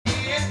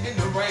in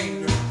the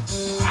rain.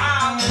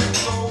 I wouldn't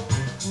go.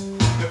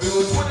 If it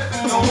was 20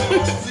 below,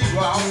 0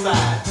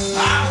 outside,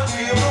 I would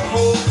be able to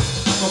pull.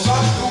 So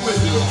I'm through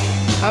with you.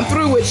 I'm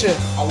through with you.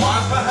 I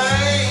wash my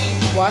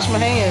hands. Wash my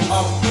hands.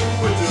 I'm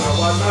through with you. I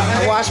wash my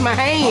hands. I wash my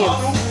hands.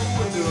 I'm through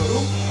with you.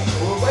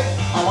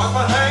 I wash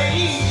my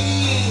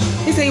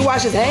hands. He said he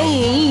washes his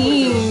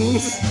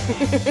hands.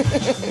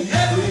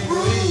 Yes,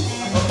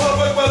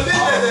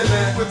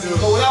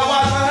 but when I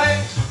wash my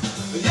hands,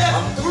 yes,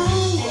 I'm through.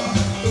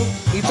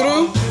 You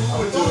through?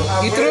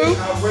 You through? I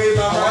raise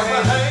my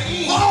right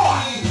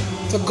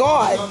hand. To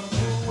God.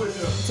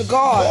 To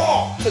God.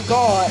 To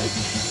God.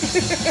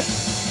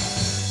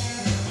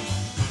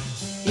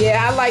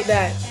 Yeah, I like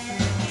that.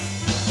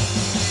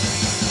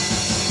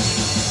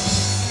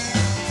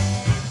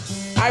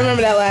 I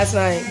remember that last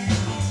night.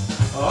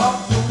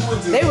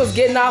 They was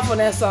getting off on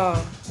that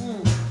song.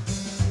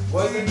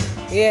 Was it?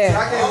 Yeah.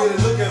 I can't really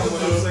look at it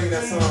when I'm singing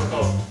that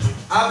song.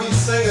 I be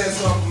singing that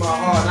song from my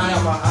heart, and I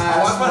have my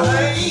eyes closed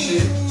and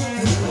shit.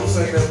 I'm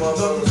singing that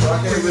motherfucker, so I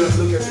can't really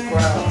look at the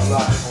crowd a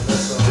lot on that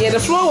song. Yeah, the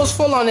floor was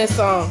full on this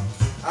song.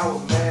 I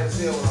was mad as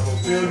hell when I was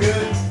feel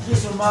good.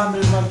 Just remind me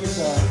of my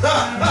guitar.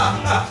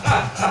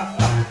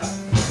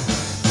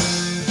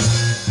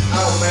 I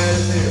was mad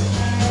as hell.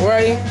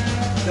 Right?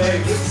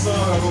 Dave, this is a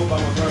song I wrote by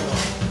my grandma.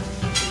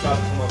 It's about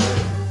to come up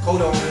there.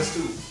 Code on this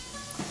too.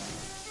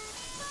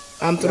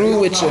 I'm through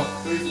with you.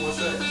 3, 4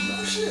 seconds.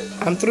 No shit.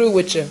 I'm through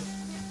with you.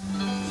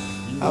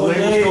 I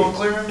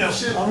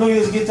knew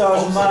his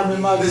guitar reminded me of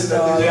my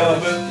guitar.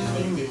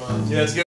 Yeah, it's good.